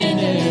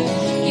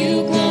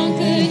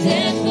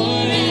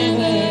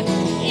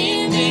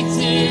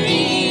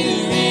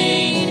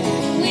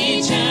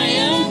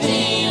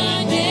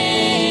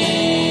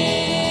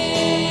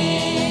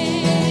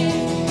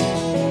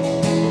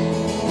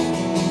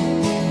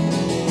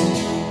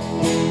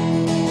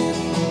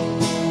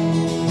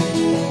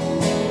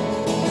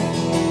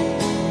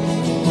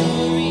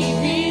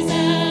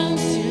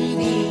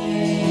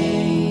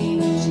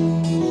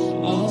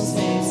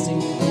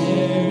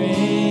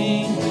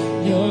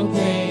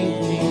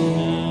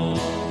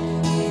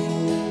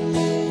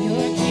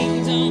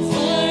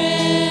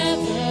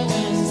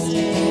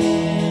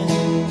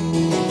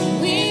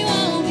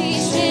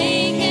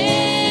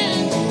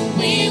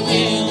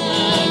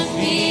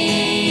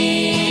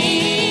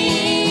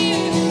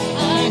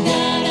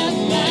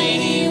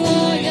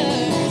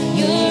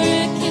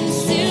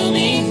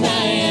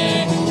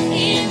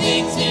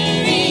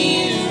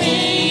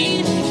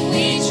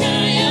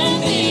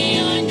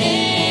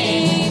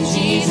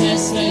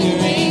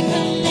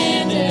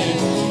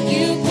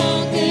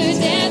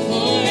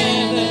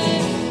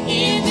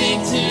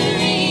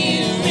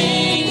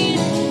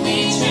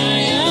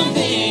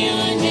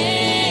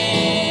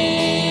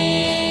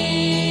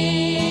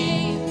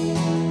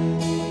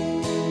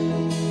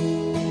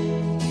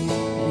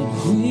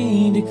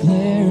We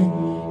declare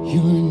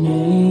your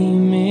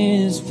name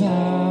is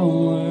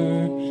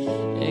power,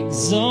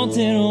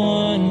 exalted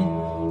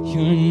one,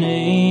 your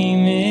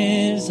name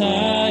is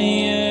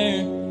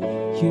higher.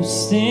 You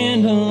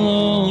stand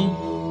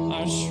alone,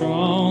 our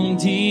strong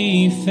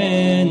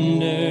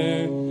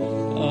defender.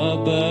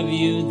 Above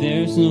you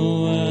there's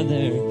no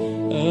other,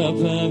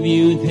 above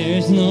you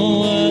there's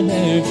no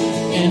other.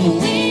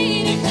 And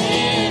we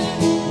declare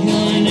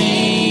your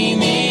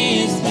name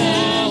is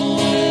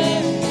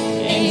power,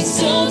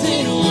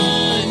 exalted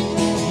one,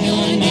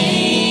 your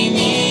name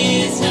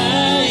is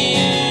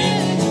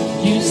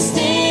higher. You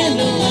stand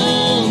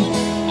alone,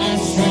 our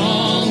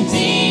strong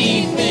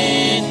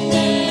defender.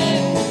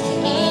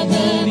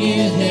 Above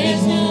you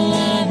there's no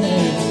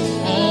other,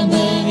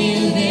 above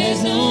you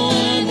there's no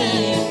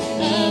other,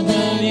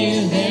 above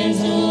you there's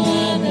no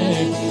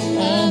other,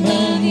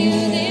 above you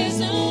there's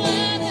no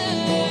other.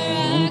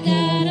 Our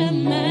God, a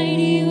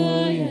mighty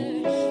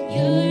warrior,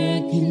 you're a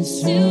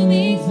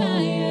consuming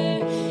fire.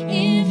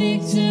 In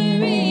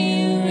victory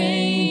you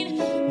reign,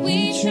 we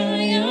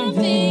triumph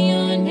in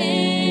your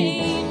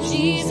name.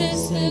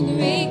 Jesus, the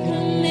great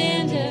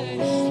commander,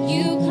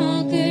 you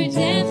conquered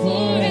death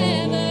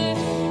forever.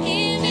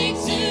 In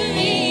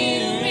victory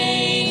you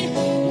reign,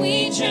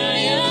 we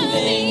triumph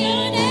in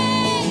your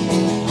name.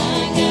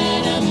 Our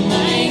God, a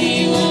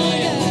mighty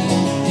warrior,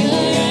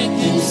 you're a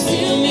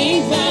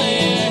consuming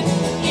fire.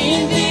 In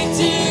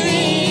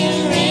victory you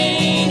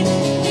reign,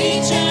 we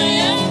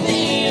triumph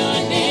in your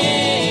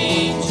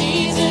name.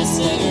 Jesus,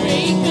 the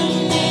great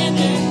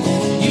commander,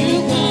 you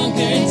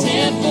conquered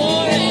death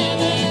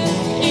forever.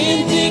 In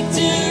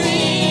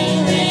victory you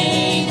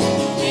reign,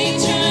 we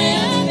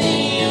triumph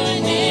in your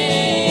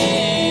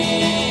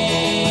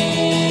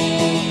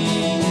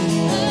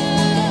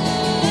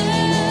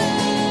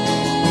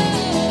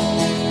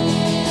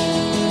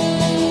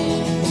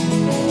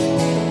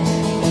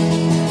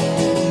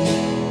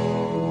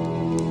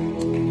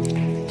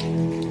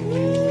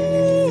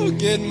Woo!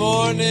 Good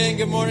morning.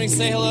 Good morning.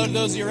 Say hello to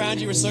those of you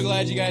around you. We're so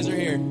glad you guys are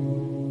here.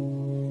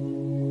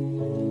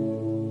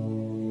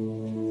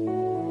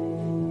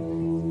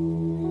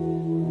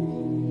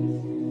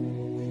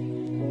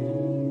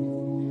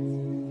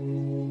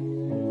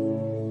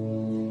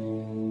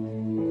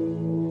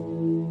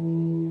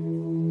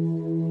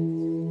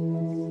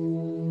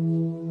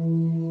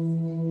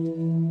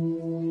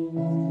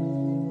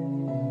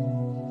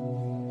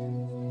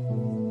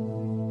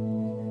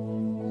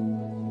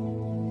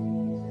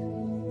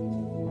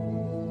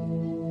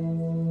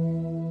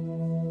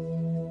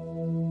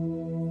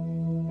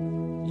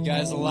 You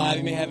guys alive,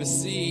 you may have a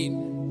seat.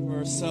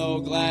 We're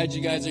so glad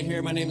you guys are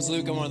here. My name is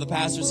Luke. I'm one of the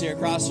pastors here at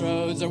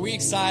Crossroads. Are we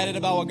excited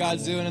about what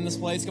God's doing in this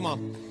place? Come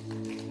on.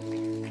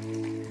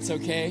 It's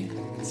okay.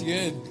 It's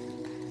good.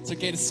 It's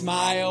okay to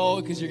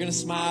smile because you're going to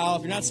smile.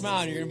 If you're not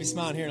smiling, you're going to be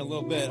smiling here in a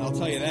little bit. I'll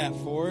tell you that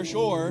for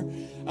sure.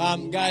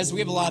 Guys, we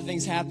have a lot of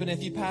things happening.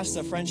 If you pass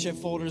the friendship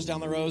folders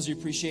down the rows, we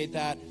appreciate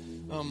that.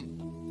 A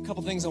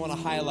couple things I want to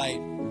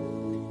highlight.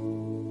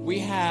 We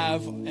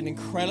have an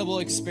incredible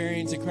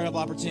experience,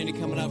 incredible opportunity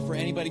coming up for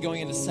anybody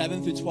going into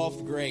 7th through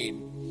 12th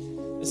grade.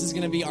 This is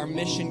going to be our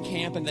mission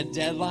camp, and the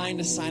deadline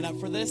to sign up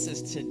for this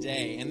is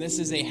today. And this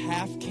is a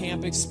half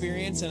camp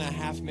experience and a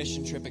half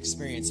mission trip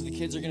experience. So the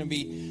kids are going to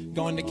be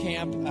going to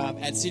camp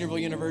at Cedarville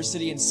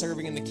University and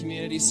serving in the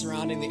community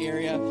surrounding the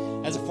area.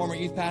 As a former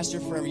youth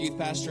pastor, forever youth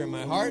pastor in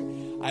my heart,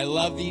 I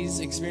love these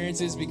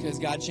experiences because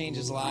God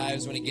changes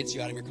lives when He gets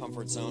you out of your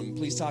comfort zone.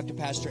 Please talk to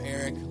Pastor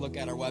Eric. Look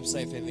at our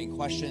website if you have any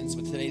questions.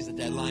 But today's the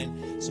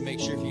deadline, so make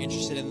sure if you're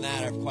interested in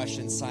that or have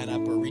questions, sign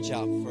up or reach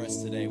out for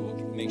us today. We'll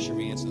make sure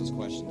we answer those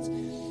questions.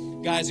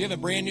 Guys, we have a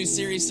brand new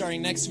series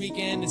starting next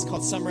weekend. It's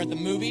called Summer at the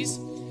Movies.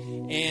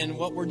 And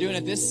what we're doing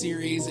at this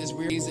series is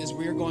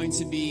we're going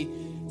to be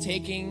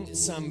taking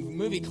some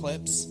movie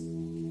clips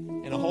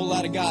and a whole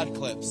lot of God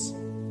clips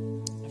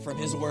from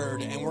His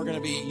Word, and we're going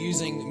to be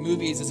using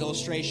movies as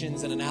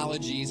illustrations and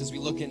analogies as we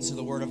look into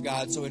the Word of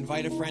God. So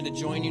invite a friend to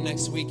join you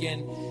next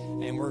weekend,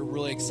 and we're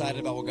really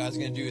excited about what God's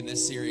going to do in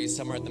this series,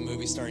 Summer at the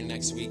Movies, starting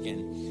next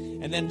weekend.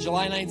 And then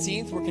July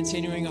 19th, we're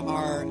continuing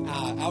our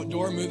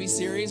outdoor movie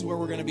series where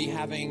we're going to be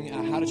having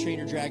How to Train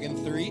Your Dragon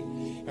 3.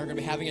 And we're going to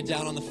be having it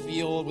down on the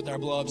field with our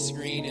blow-up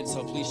screen, and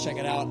so please check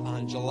it out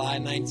on July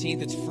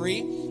 19th. It's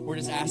free. We're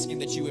just asking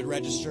that you would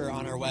register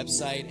on our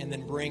website and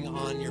then bring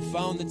on your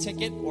phone the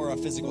ticket or a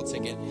physical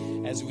ticket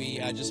as we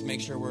just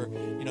make sure we're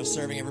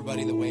serving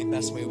everybody the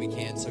best way we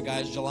can. So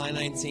guys, July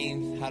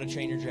 19th, How to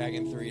Train Your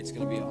Dragon 3. It's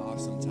going to be an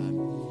awesome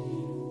time.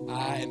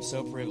 I am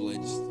so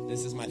privileged.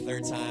 This is my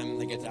third time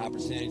I get the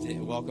opportunity to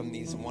welcome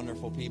these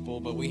wonderful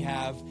people. But we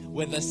have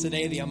with us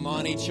today the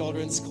Amani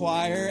Children's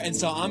Choir. And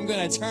so I'm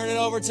going to turn it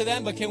over to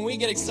them. But can we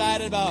get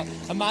excited about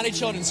Amani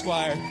Children's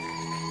Choir?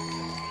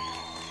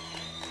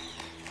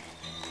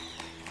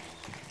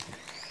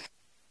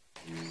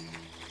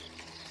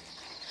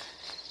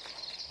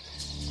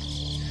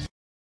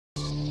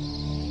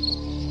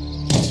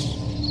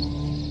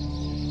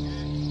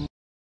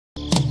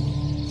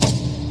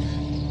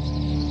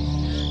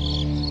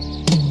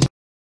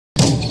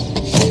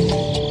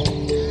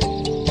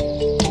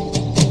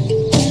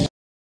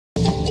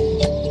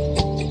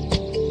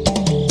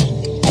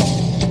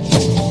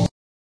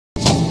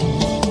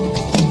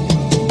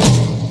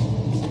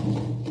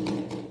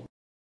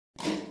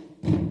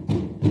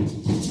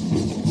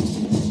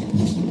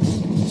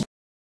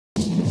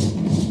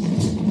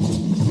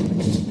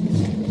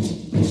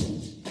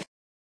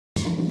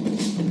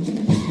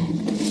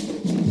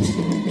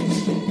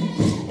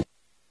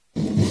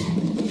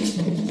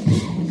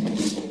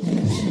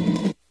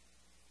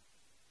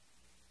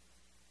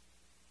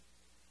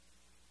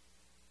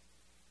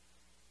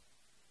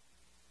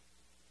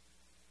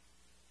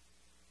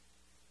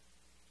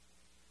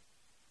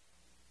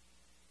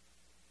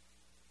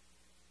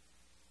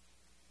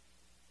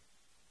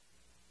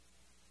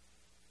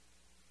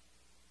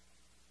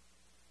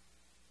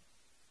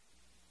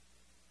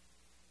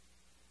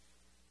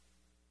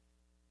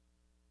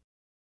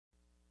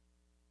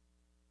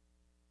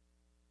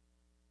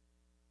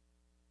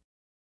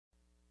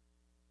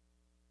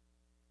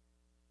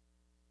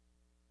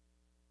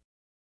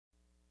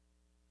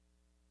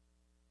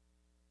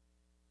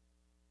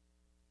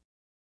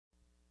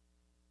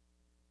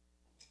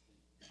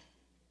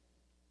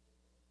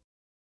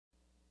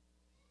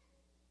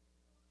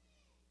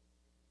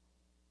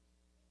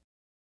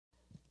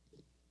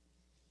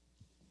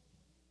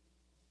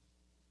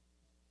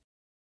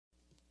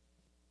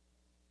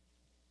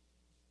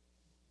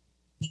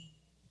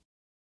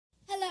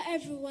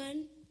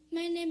 everyone.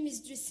 My name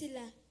is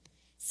Drusilla.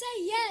 Say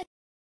yes.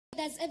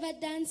 God has ever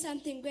done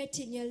something great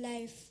in your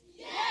life.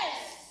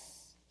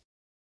 Yes.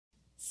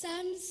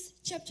 Psalms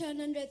chapter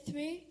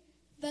 103,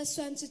 verse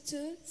 1 to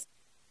 2.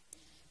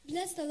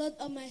 Bless the Lord,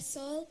 O my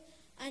soul,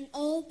 and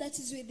all that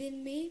is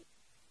within me,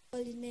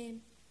 holy name.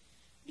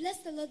 Bless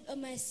the Lord, O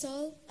my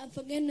soul, and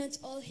forget not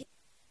all his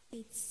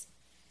deeds.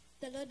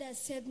 The Lord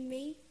has saved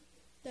me.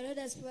 The Lord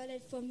has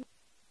provided for me.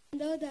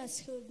 The Lord has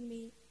healed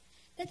me.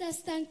 Let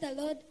us thank the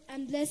Lord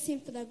and bless him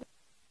for the good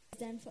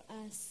he has done for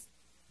us.